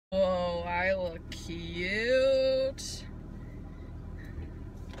look cute.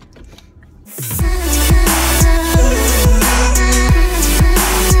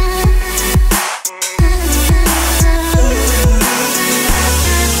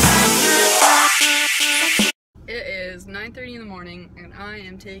 It is 9:30 in the morning and I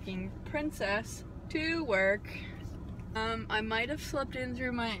am taking Princess to work. I might have slept in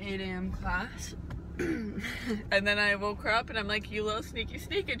through my 8 a.m. class. And then I woke her up and I'm like, you little sneaky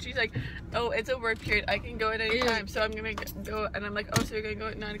sneak, and she's like, oh, it's a work period, I can go at any time, so I'm gonna go. And I'm like, oh, so you're gonna go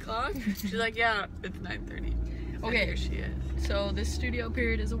at 9 o'clock? She's like, yeah, it's 9:30. Okay, here she is. So this studio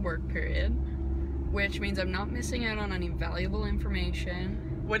period is a work period, which means I'm not missing out on any valuable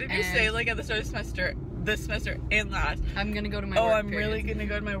information. What did you say, like, at the start of the semester, this semester and last? I'm gonna go to my work I'm periods. really gonna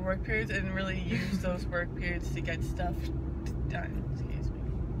go to my work periods and really use those work periods to get stuff done. Excuse me.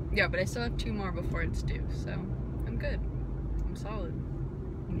 Yeah, but I still have 2 more before it's due, so I'm good. I'm solid.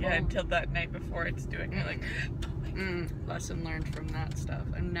 Yeah, until that night before it's due, and you're like, oh my God. Lesson learned from that stuff.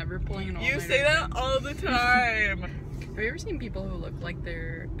 I'm never pulling an all-nighter. You say that again. all the time. Have you ever seen people who look like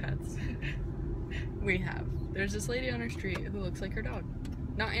their pets? We have. There's this lady on our street who looks like her dog.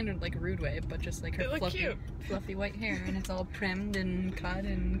 Not in like a rude way, but just like her fluffy white hair, and it's all primmed and cut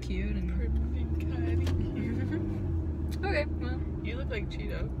and cute and Primmed and cut and cute. Okay, well, You look like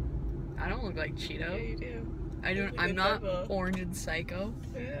Cheeto. I don't look like Cheeto. Yeah, you do. I don't. I'm not orange and psycho.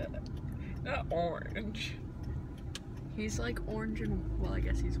 Yeah. Not orange. He's like orange and, well, I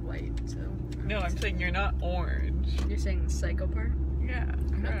guess he's white. So. No, I'm saying you're not orange. You're saying the psycho part? Yeah,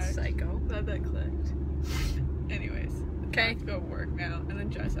 I'm not psycho. Glad that clicked. Anyways. Okay. Let's go work now, and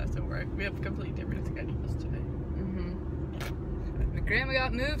then Jess has to work. We have completely different schedules today. My grandma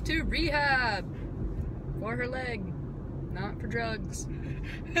got moved to rehab for her leg, not for drugs.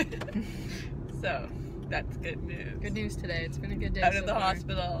 So, that's good news. Good news today. It's been a good day. Out of the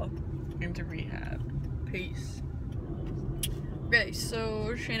hospital, into rehab. Peace. Okay,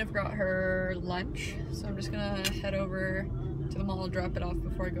 so Shaina forgot her lunch, so I'm just gonna head over to the mall, drop it off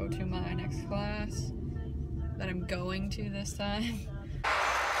before I go to my next class that I'm going to this time.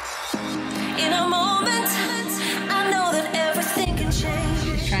 In a moment, I know that everything can change.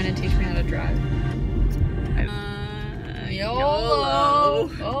 She's trying to teach me how to drive. YOLO.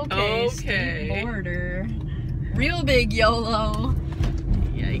 Okay. Skateboarder. Real big YOLO.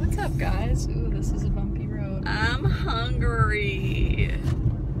 Yikes. What's up, guys? Ooh, this is a bumpy road. I'm hungry.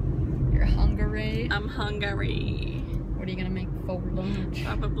 You're hungry? I'm hungry. What are you gonna make for lunch?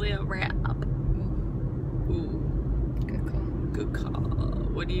 Probably a wrap. Ooh. Good call. Good call.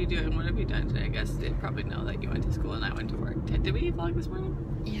 What are you doing? What have you done today? I guess they probably know that you went to school and I went to work. Did we vlog this morning?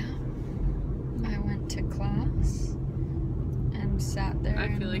 Yeah. I went to class and sat there.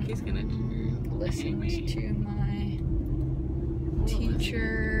 I feel like he's gonna listened to my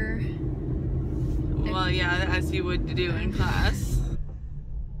teacher. Well, yeah, as you would do in class.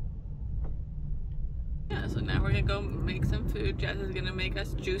 Yeah, so now we're gonna go make some food. Jess is gonna make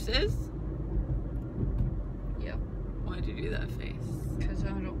us juices. Yep. Why'd you do that face? Because I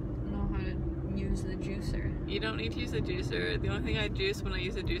don't know how to use the juicer. You don't need to use a juicer. The only thing I juiced when I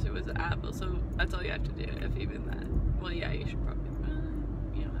used a juicer was the apple, so that's all you have to do, if even that. Well, yeah, you should probably.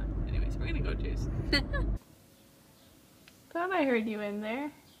 Yeah. Anyways, we're gonna go juice. Thought I heard you in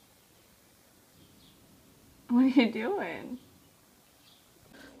there. What are you doing?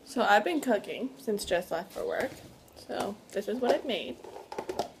 So I've been cooking since Jess left for work. So this is what I've made.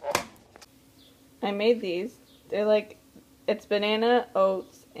 I made these. They're like, it's banana,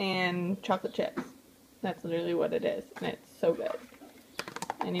 oats, and chocolate chips. That's literally what it is, and it's so good.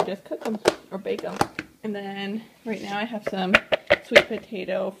 And you just cook them or bake them. And then right now I have some sweet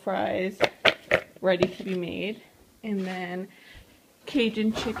potato fries ready to be made. And then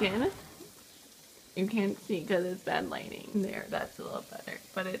Cajun chicken. You can't see because it's bad lighting. There, that's a little better.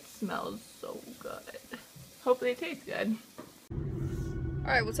 But it smells so good. Hopefully it tastes good.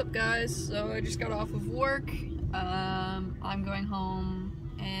 Alright, what's up, guys? So I just got off of work. I'm going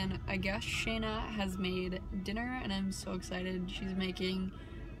home, and I guess Shaina has made dinner, and I'm so excited. She's making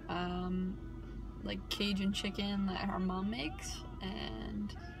like Cajun chicken that her mom makes,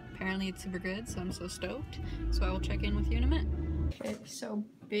 and apparently it's super good, so I'm so stoked. So I will check in with you in a minute. Okay, so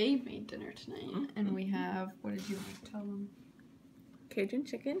Babe made dinner tonight, and we have, what did you tell them? Cajun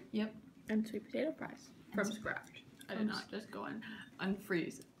chicken. Yep. And sweet potato fries. From scratch. I did not just go and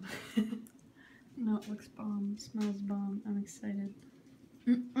unfreeze it. No, it looks bomb. Smells bomb. I'm excited.